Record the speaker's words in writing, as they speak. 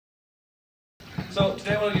So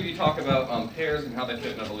today I want to give you a talk about pears and how they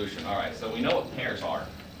fit in evolution. All right, so we know what pears are.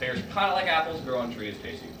 Pears are kind of like apples, grow on trees,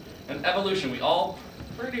 tasty. And evolution, we all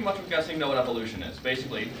pretty much, I'm guessing, know what evolution is.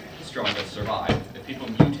 Basically, the strongest survive. If people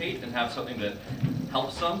mutate and have something that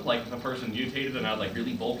helps them, like if a person mutated and had like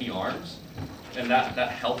really bulky arms, and that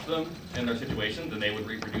helped them in their situation, then they would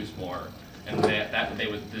reproduce more, and they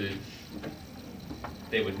would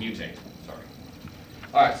mutate. Sorry.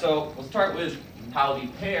 All right, so we'll start with how the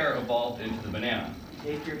pear evolved into the banana.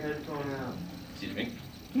 Take your headphone out. Excuse me.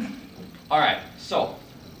 All right, so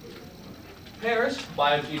pears,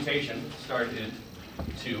 by mutation, started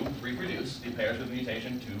to reproduce. The pears with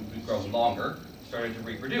mutation to grow longer started to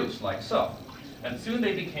reproduce, like so. And soon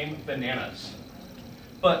they became bananas.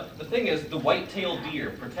 But the thing is, the white-tailed deer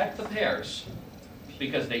protect the pears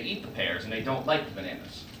because they eat the pears and they don't like the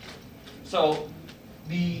bananas. So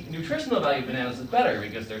the nutritional value of bananas is better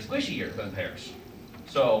because they're squishier than pears.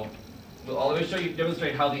 So I'll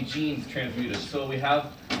demonstrate how the genes transmuted. So we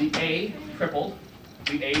have the A tripled,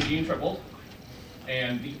 the A gene tripled,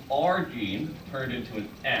 and the R gene turned into an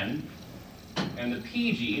N, and the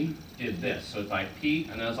P gene did this. So it's like P,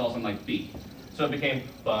 and then it's also like B. So it became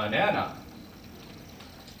banana.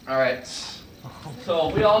 All right. So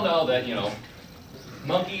we all know that,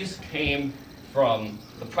 monkeys came from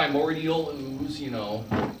the primordial ooze,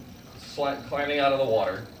 climbing out of the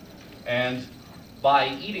water, and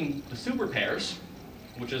by eating the super pears,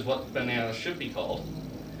 which is what bananas should be called,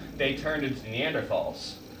 they turned into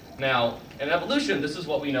Neanderthals. Now, in evolution, this is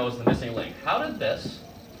what we know as the missing link. How did this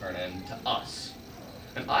turn into us?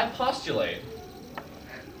 And I postulate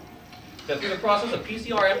that through the process of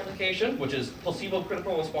PCR amplification, which is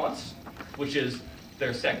placebo-critical response, which is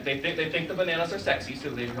they think the bananas are sexy,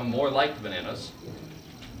 so they become more like the bananas.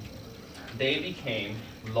 They became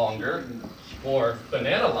longer, or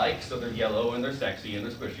banana-like, so they're yellow and they're sexy and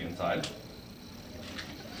they're squishy inside.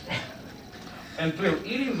 And through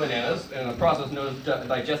eating bananas, in a process known as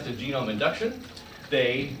digestive genome induction,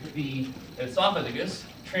 the esophagus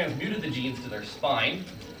transmuted the genes to their spine,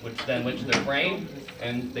 which then went to their brain,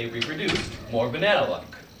 and they reproduced more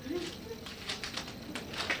banana-like.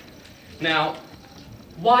 Now,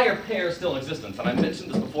 why are pears still in existence? And I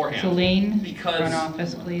mentioned this beforehand. Celine, because front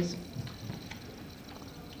office, please.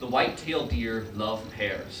 The white-tailed deer love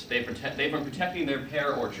pears. They've been protecting their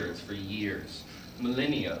pear orchards for years,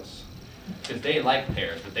 millennia, because they like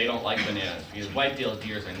pears, but they don't like bananas, because white-tailed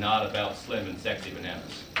deers are not about slim and sexy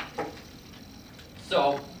bananas.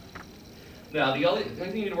 So, now the only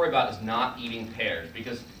thing you need to worry about is not eating pears,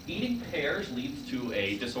 because eating pears leads to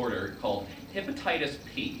a disorder called hepatitis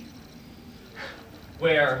P,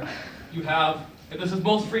 where you have, and this is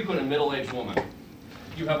most frequent in middle-aged women,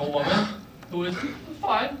 you have a woman who is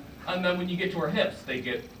fine, and then when you get to her hips, they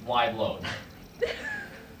get wide load.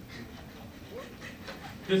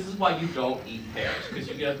 This is why you don't eat pears, because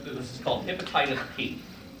you get, this is called hepatitis P.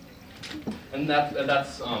 And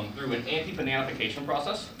that's through an anti-bananification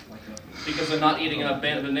process, because they're not eating enough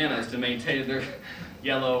bananas to maintain their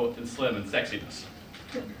yellow and slim and sexiness.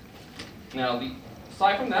 Now,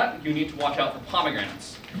 aside from that, you need to watch out for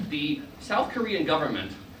pomegranates. The South Korean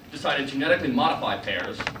government decided to genetically modify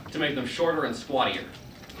pears to make them shorter and squattier,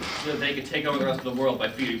 so that they could take over the rest of the world by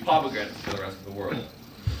feeding pomegranates to the rest of the world.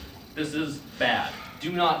 This is bad.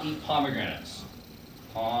 Do not eat pomegranates.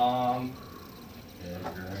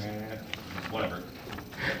 Whatever.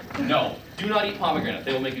 No, do not eat pomegranates.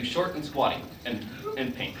 They will make you short and squatty and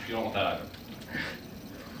pink. You don't want that either.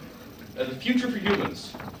 As a future for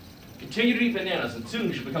humans, continue to eat bananas, and soon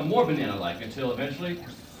we should become more banana-like until eventually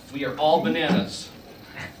we are all bananas.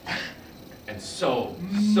 And so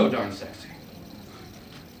darn sexy.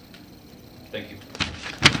 Thank you.